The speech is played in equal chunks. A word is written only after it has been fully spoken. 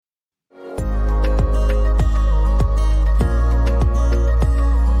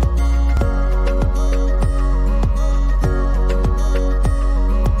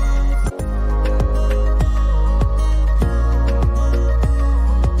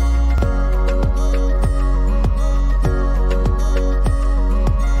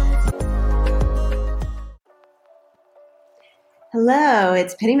Hello,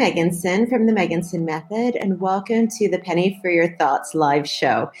 it's Penny Megginson from the Megginson Method, and welcome to the Penny for Your Thoughts live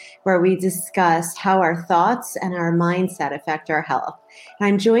show, where we discuss how our thoughts and our mindset affect our health. And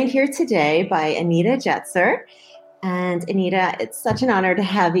I'm joined here today by Anita Jetzer. And Anita, it's such an honor to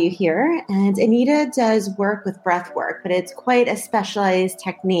have you here. And Anita does work with breath work, but it's quite a specialized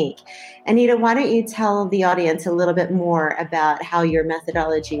technique. Anita, why don't you tell the audience a little bit more about how your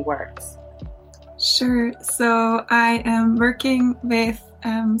methodology works? Sure. So I am working with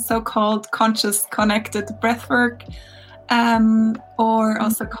so-called conscious connected breathwork, or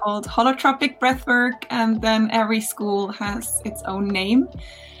also called holotropic breathwork, and then every school has its own name.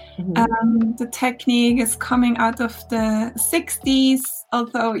 Mm-hmm. The technique is coming out of the 60s,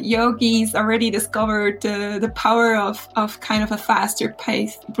 although yogis already discovered the power of kind of a faster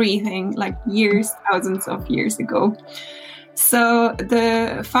paced breathing like thousands of years ago. So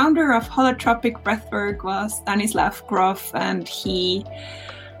the founder of holotropic breathwork was Stanislav Grof, and he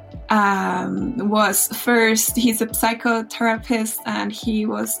he's a psychotherapist, and he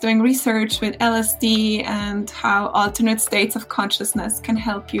was doing research with LSD and how alternate states of consciousness can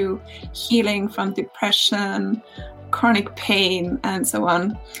help you healing from depression, chronic pain, and so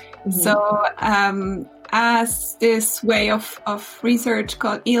on. Mm-hmm. So as this way of research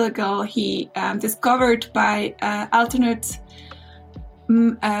got illegal, he discovered by alternate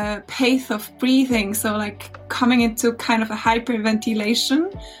pace of breathing, so like coming into kind of a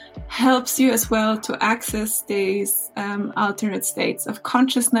hyperventilation, helps you as well to access these alternate states of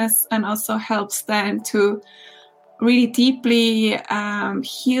consciousness, and also helps then to really deeply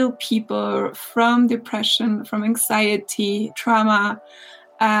heal people from depression, from anxiety, trauma,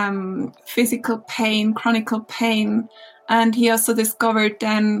 physical pain, chronic pain. And he also discovered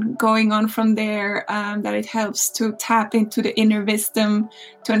then, going on from there, that it helps to tap into the inner wisdom,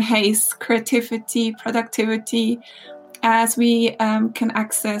 to enhance creativity, productivity, as we can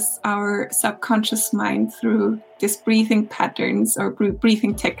access our subconscious mind through these breathing patterns or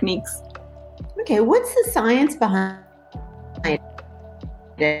breathing techniques. Okay, what's the science behind it?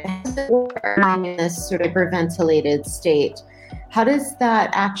 In this sort of hyperventilated state, how does that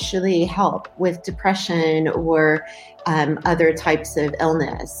actually help with depression or other types of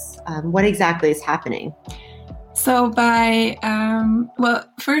illness? What exactly is happening? So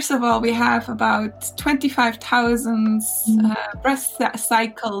first of all, we have about 25,000 breath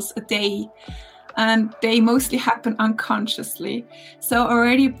cycles a day, and they mostly happen unconsciously. So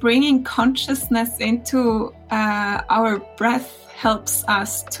already bringing consciousness into our breath helps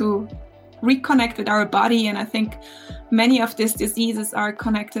us to reconnect with our body. And I think many of these diseases are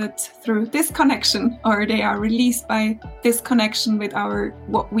connected through disconnection, or they are released by disconnection with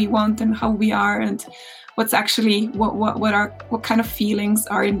what we want and how we are, and what's actually what kind of feelings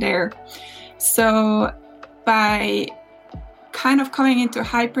are in there. So by kind of coming into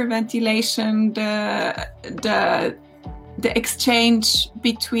hyperventilation, the exchange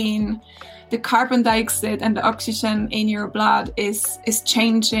between the carbon dioxide and the oxygen in your blood is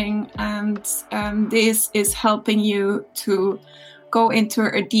changing, and this is helping you to go into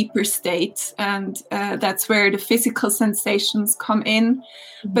a deeper state, and that's where the physical sensations come in.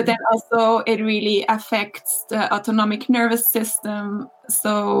 Mm-hmm. But then also it really affects the autonomic nervous system,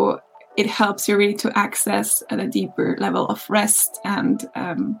 so it helps you really to access a deeper level of rest, and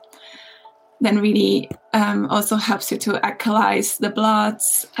then really also helps you to alkalize the blood,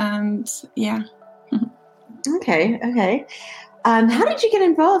 and yeah. Okay. How did you get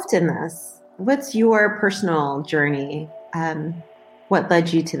involved in this? What's your personal journey? What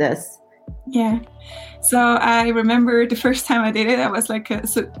led you to this? Yeah. So I remember the first time I did it, I was like,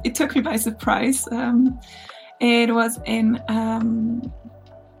 so it took me by surprise. It was in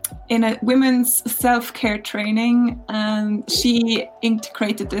a women's self-care training, and she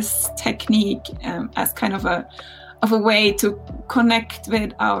integrated this technique as kind of a way to connect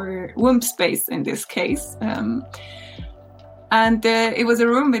with our womb space in this case. And it was a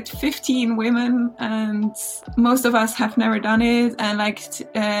room with 15 women, and most of us have never done it.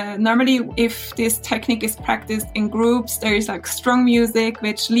 And normally if this technique is practiced in groups, there is like strong music,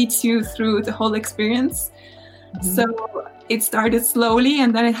 which leads you through the whole experience. Mm-hmm. So it started slowly,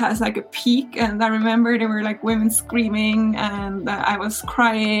 and then it has like a peak. And I remember there were like women screaming, and I was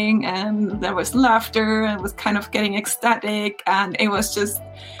crying, and there was laughter, and it was kind of getting ecstatic. And it was just,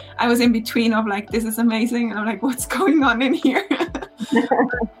 I was in between of like, this is amazing. And I'm like, what's going on in here?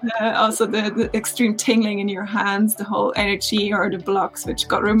 Also the extreme tingling in your hands, the whole energy or the blocks which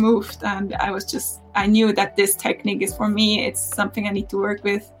got removed. And I knew that this technique is for me. It's something I need to work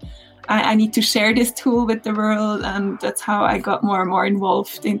with. I need to share this tool with the world. And that's how I got more and more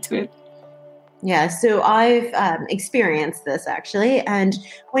involved into it. Yeah, so I've experienced this actually. And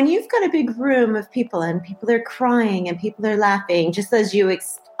when you've got a big room of people and people are crying and people are laughing, just as you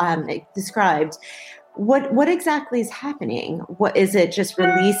described, what exactly is happening? What is it? Just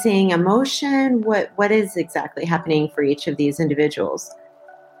releasing emotion? What is exactly happening for each of these individuals?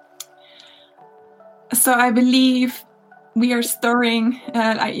 So I believe we are storing,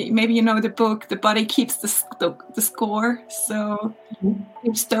 maybe you know the book, The Body Keeps the Score. So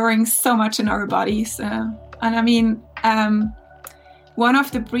we're storing so much in our bodies. And I mean, one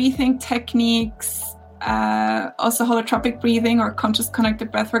of the breathing techniques, also holotropic breathing or conscious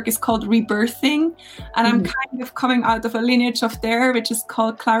connected breathwork, is called rebirthing. And I'm kind of coming out of a lineage of there, which is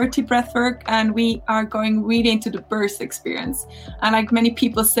called clarity breathwork. And we are going really into the birth experience. And like many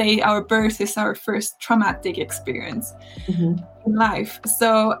people say, our birth is our first traumatic experience in life.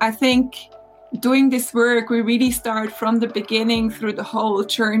 So I think doing this work, we really start from the beginning through the whole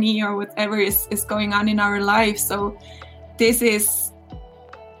journey or whatever is going on in our life. So this is,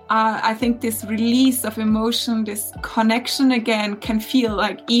 I think this release of emotion, this connection again, can feel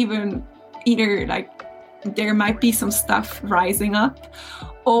like either like there might be some stuff rising up,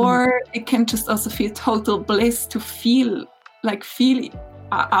 or it can just also feel total bliss to feel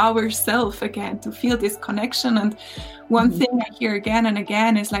ourself again, to feel this connection. And one thing I hear again and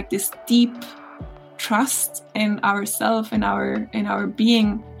again is like this deep trust in ourself, in our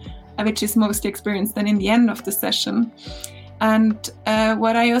being, which is most experienced then in the end of the session. And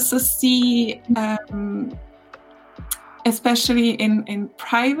what I also see, especially in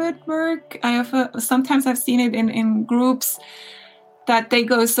private work, sometimes I've seen it in groups, that they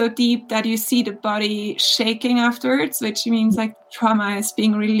go so deep that you see the body shaking afterwards, which means like trauma is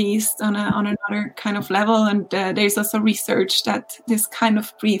being released on another kind of level. And there's also research that this kind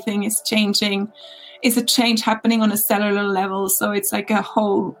of breathing is a change happening on a cellular level. So it's like a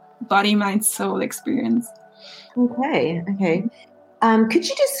whole body, mind, soul experience. Okay. Could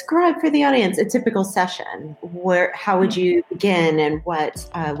you describe for the audience a typical session? How would you begin, and what's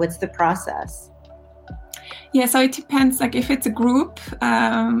the process? Yeah, so it depends. Like if it's a group,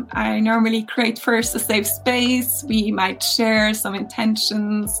 I normally create first a safe space. We might share some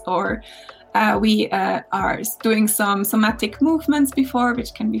intentions, or we are doing some somatic movements before,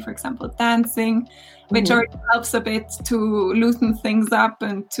 which can be, for example, dancing, which already helps a bit to loosen things up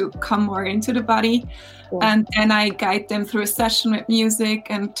and to come more into the body. Yeah. And then I guide them through a session with music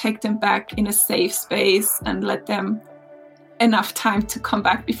and take them back in a safe space and let them enough time to come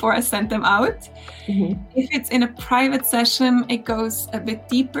back before I send them out. If it's in a private session, it goes a bit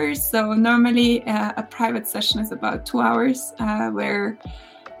deeper. So normally a private session is about 2 hours, where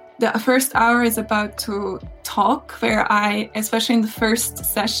the first hour is about to talk, where especially in the first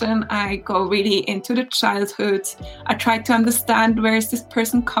session, I go really into the childhood. I try to understand where is this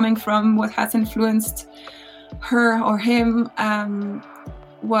person coming from, what has influenced her or him,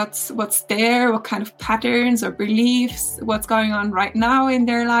 what's there, what kind of patterns or beliefs, what's going on right now in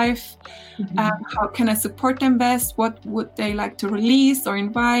their life, how can I support them best, what would they like to release or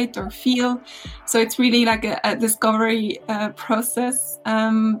invite or feel. So it's really like a discovery process,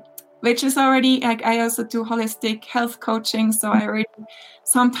 which is already, like, I also do holistic health coaching, so I already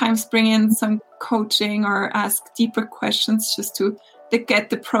sometimes bring in some coaching or ask deeper questions just to get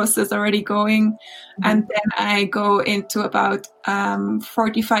the process already going. And then I go into about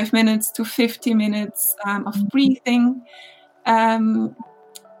 45 minutes to 50 minutes of breathing,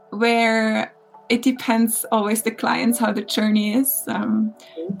 where it depends always the clients how the journey is.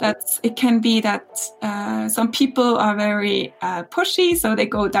 It can be that some people are very pushy, so they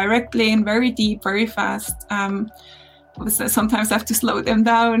go directly in very deep, very fast. So sometimes I have to slow them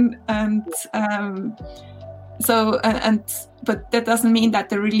down, but that doesn't mean that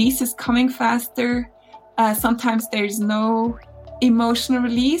the release is coming faster. Sometimes there's no emotional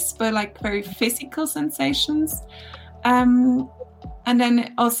release, but like very physical sensations. And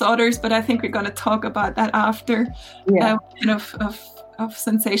then also others, but I think we're going to talk about that after. Kind of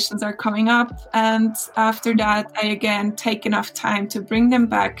sensations are coming up. And after that, I again take enough time to bring them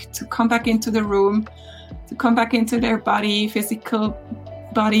back, to come back into the room, to come back into their body, physical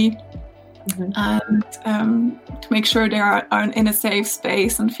body, and to make sure they are in a safe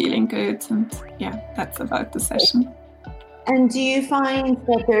space and feeling good. And yeah, that's about the session. And do you find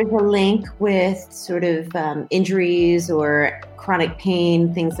that there's a link with sort of injuries or chronic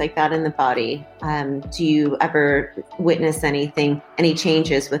pain, things like that in the body? Do you ever witness any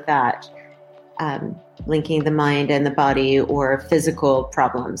changes with that, linking the mind and the body, or physical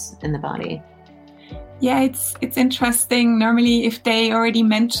problems in the body? Yeah, it's interesting. Normally, if they already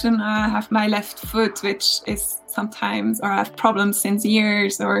mention I have my left foot, which is sometimes, or I have problems since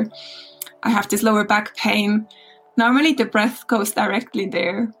years, or I have this lower back pain. Normally the breath goes directly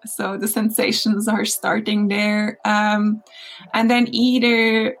there. So the sensations are starting there. And then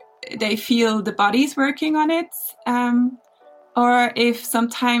either they feel the body's working on it, or if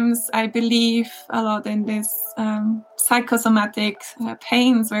sometimes I believe a lot in this psychosomatic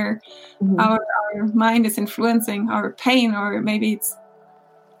pains where our mind is influencing our pain, or maybe it's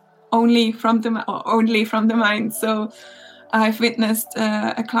only from the mind. So I've witnessed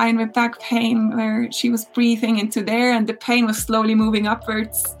a client with back pain where she was breathing into there and the pain was slowly moving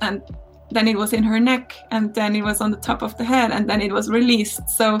upwards, and then it was in her neck, and then it was on the top of the head, and then it was released.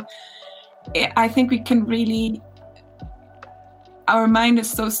 So I think we can really, our mind is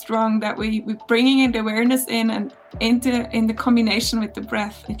so strong that we're bringing in the awareness in, and in the combination with the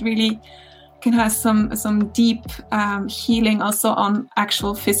breath, it really can have some deep healing also on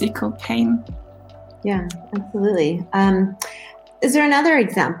actual physical pain. Yeah, absolutely. Is there another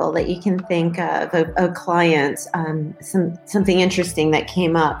example that you can think of a client, something interesting that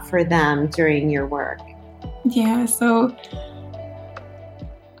came up for them during your work? Yeah, so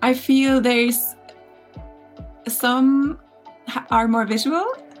I feel there's some are more visual.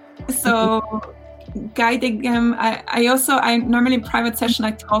 So guiding them, I normally in private session,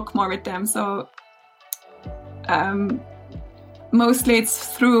 I talk more with them. So mostly it's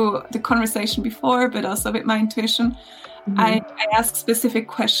through the conversation before, but also with my intuition. I ask specific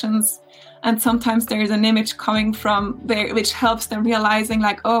questions, and sometimes there is an image coming from there which helps them realizing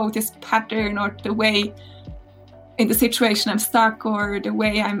like, oh, this pattern or the way in the situation I'm stuck, or the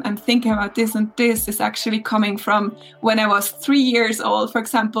way I'm thinking about this and this is actually coming from when I was 3 years old, for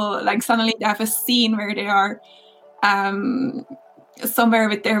example. Like suddenly they have a scene where they are somewhere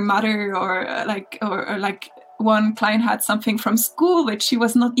with their mother, or like one client had something from school which she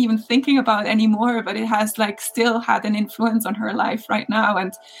was not even thinking about anymore, but it has like still had an influence on her life right now.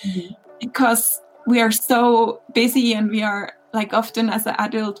 And because we are so busy, and we are like often as an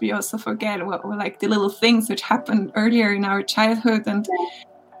adult, we also forget what were like the little things which happened earlier in our childhood. And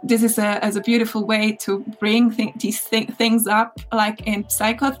this is a beautiful way to bring these things up, like in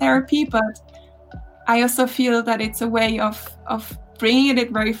psychotherapy. But I also feel that it's a way of bringing it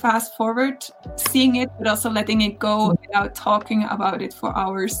very fast forward, seeing it, but also letting it go without talking about it for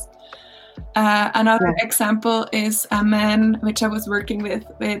hours. Another example is a man which I was working with,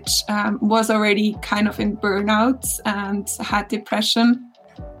 which was already kind of in burnout and had depression.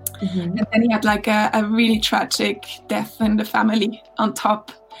 And then he had like a really tragic death in the family on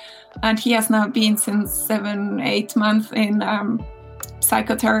top. And he has now been since 7-8 months in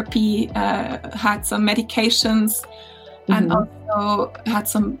psychotherapy, had some medications, and also had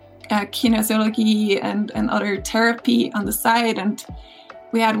some kinesiology and other therapy on the side. And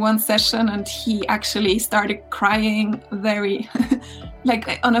we had one session, and he actually started crying very, like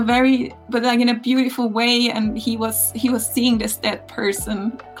in a beautiful way. And he was seeing this dead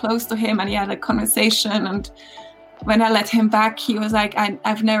person close to him, and he had a conversation. And when I let him back, he was like,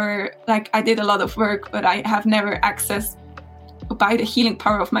 I've never, like, I did a lot of work, but I have never accessed by the healing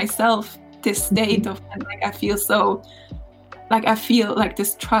power of myself this state of, like, I feel like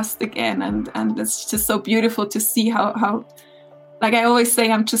this trust again. And it's just so beautiful to see how like I always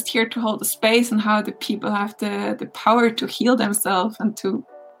say, I'm just here to hold the space, and how the people have the power to heal themselves and to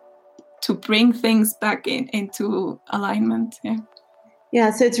bring things back into alignment.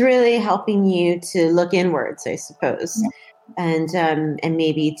 Yeah. So it's really helping you to look inwards, I suppose, and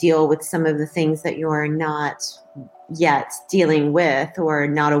maybe deal with some of the things that you're not yet dealing with or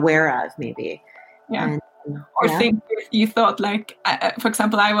not aware of, maybe. Things you thought, like, for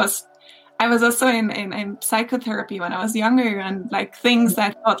example, I was also in psychotherapy when I was younger, and like things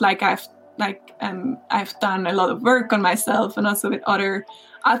that I thought like I've done a lot of work on myself, and also with other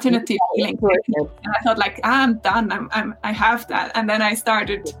alternative healing techniques. And I thought like, I'm done, I have that. And then I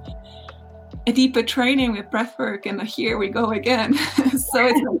started a deeper training with breathwork, and here we go again. So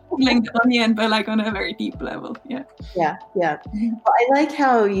it's like peeling the onion, but like on a very deep level. Yeah. Well, I like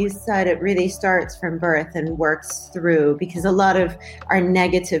how you said it really starts from birth and works through, because a lot of our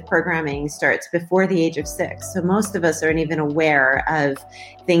negative programming starts before the age of 6. So most of us aren't even aware of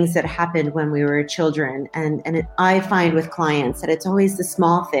things that happened when we were children. And I find with clients that it's always the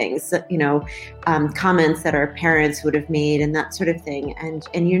small things that, comments that our parents would have made and that sort of thing.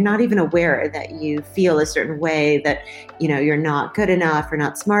 And you're not even aware that you feel a certain way, that, you're not good enough or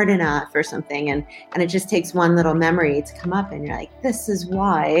not smart smart enough or something. And it just takes one little memory to come up and you're like, this is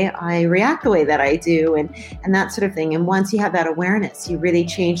why I react the way that I do, and that sort of thing. And once you have that awareness, you really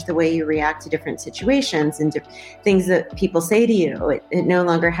change the way you react to different situations and things that people say to you. It no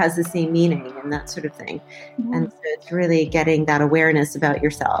longer has the same meaning and that sort of thing. Mm-hmm. And so it's really getting that awareness about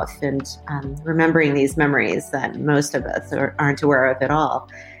yourself and remembering these memories that most of us aren't aware of at all.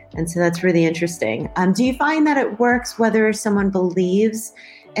 And so that's really interesting. Do you find that it works whether someone believes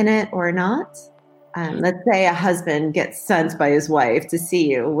in it or not? Let's say a husband gets sent by his wife to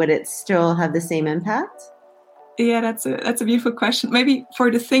see you. Would it still have the same impact? Yeah, that's a beautiful question. Maybe for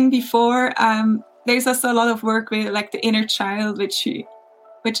the thing before, there's also a lot of work with like the inner child, which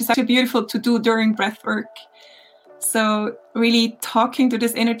is actually beautiful to do during breath work. So really talking to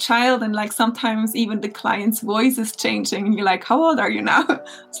this inner child, and like sometimes even the client's voice is changing and you're like, how old are you now?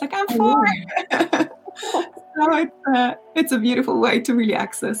 It's like, I'm 4. So it's a beautiful way to really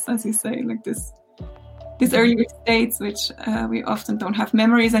access, as you say, like this earlier states, which we often don't have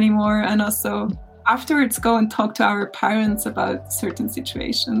memories anymore. And also afterwards go and talk to our parents about certain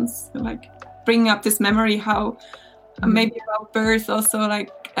situations, like bringing up this memory, how maybe about birth also, like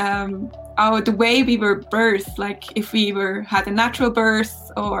the way we were birthed, like if we had a natural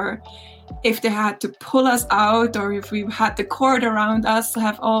birth, or if they had to pull us out, or if we had the cord around us,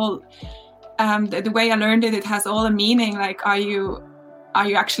 have all the way I learned it has all a meaning. Like, are you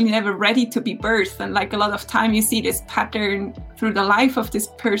actually never ready to be birthed? And like a lot of time you see this pattern through the life of this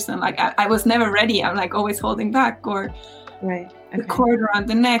person, like I was never ready, I'm like always holding back, or right. The cord around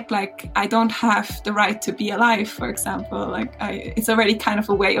the neck, like I don't have the right to be alive, for example. Like it's already kind of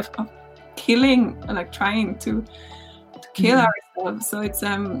a way of killing, like trying to kill ourselves. So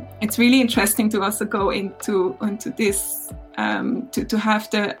it's really interesting to also go into this to have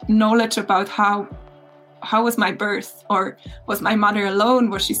the knowledge about how was my birth, or was my mother alone?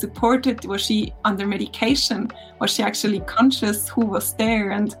 Was she supported? Was she under medication? Was she actually conscious? Who was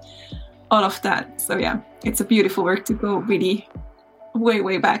there? And all of that. So yeah, it's a beautiful work to go really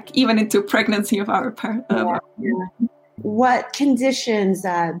way back, even into pregnancy of our parents. What conditions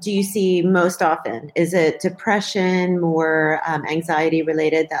do you see most often? Is it depression, more anxiety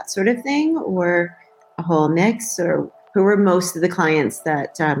related, that sort of thing, or a whole mix? Or who are most of the clients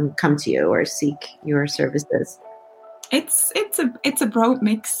that come to you or seek your services? It's a broad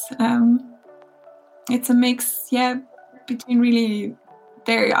mix. It's a mix, between really.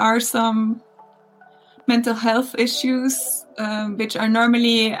 There are some mental health issues, which are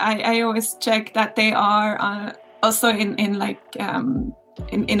normally, I always check that they are also in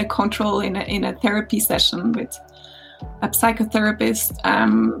a control, in a therapy session with a psychotherapist.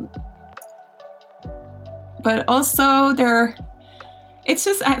 But also it's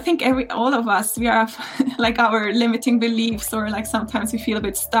just, I think all of us, we have like our limiting beliefs, or like sometimes we feel a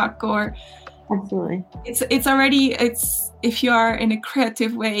bit stuck, or absolutely. It's if you are in a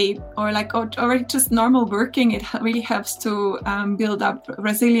creative way, or like already just normal working, it really helps to build up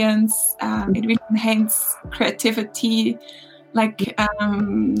resilience. It really enhances creativity. Like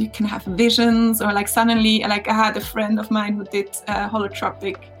you can have visions, or like suddenly, like I had a friend of mine who did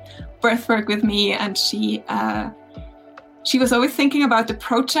holotropic breathwork with me, and she was always thinking about the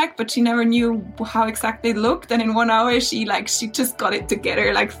project, but she never knew how exactly it looked. And in 1 hour, she just got it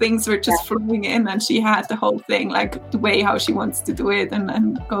together. Like things were just flowing in, and she had the whole thing, like the way how she wants to do it,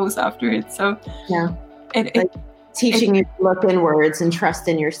 and goes after it. So teaching you to look inwards and trust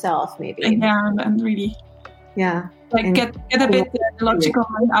in yourself, maybe. Yeah, and really, like get a bit the logical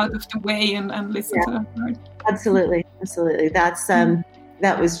mind out of the way and listen to that part. Absolutely. That's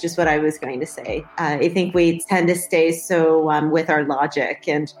that was just what I was going to say. I think we tend to stay so with our logic,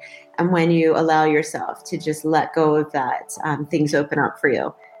 and when you allow yourself to just let go of that, things open up for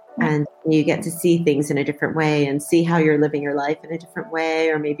you, and you get to see things in a different way, and see how you're living your life in a different way,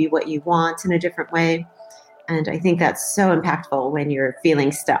 or maybe what you want in a different way. And I think that's so impactful when you're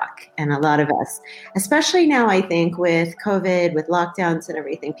feeling stuck. And a lot of us, especially now, I think with COVID, with lockdowns and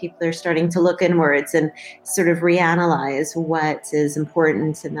everything, people are starting to look inwards and sort of reanalyze what is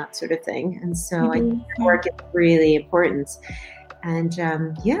important and that sort of thing. And so I think the work is really important. And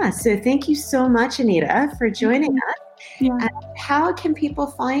so thank you so much, Anita, for joining us. Yeah. How can people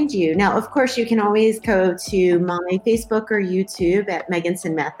find you? Now, of course, you can always go to my Facebook or YouTube at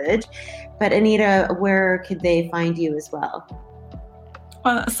Megginson Method. But Anita, where could they find you as well?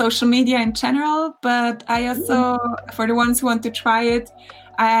 Well, social media in general, but I also, for the ones who want to try it,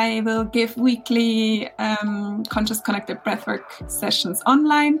 I will give weekly Conscious Connected Breathwork sessions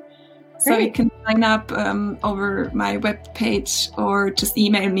online. So you can sign up over my webpage, or just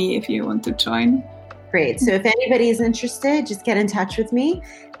email me if you want to join. Great. So if anybody is interested, just get in touch with me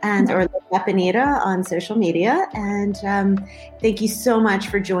or look up Anita on social media. And thank you so much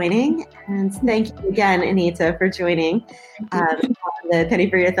for joining. And thank you again, Anita, for joining on the Penny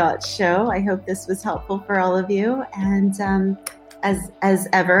for Your Thoughts show. I hope this was helpful for all of you. And as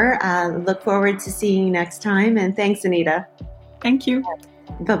ever, look forward to seeing you next time. And thanks, Anita. Thank you.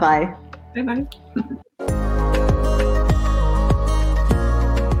 Bye-bye. Bye-bye.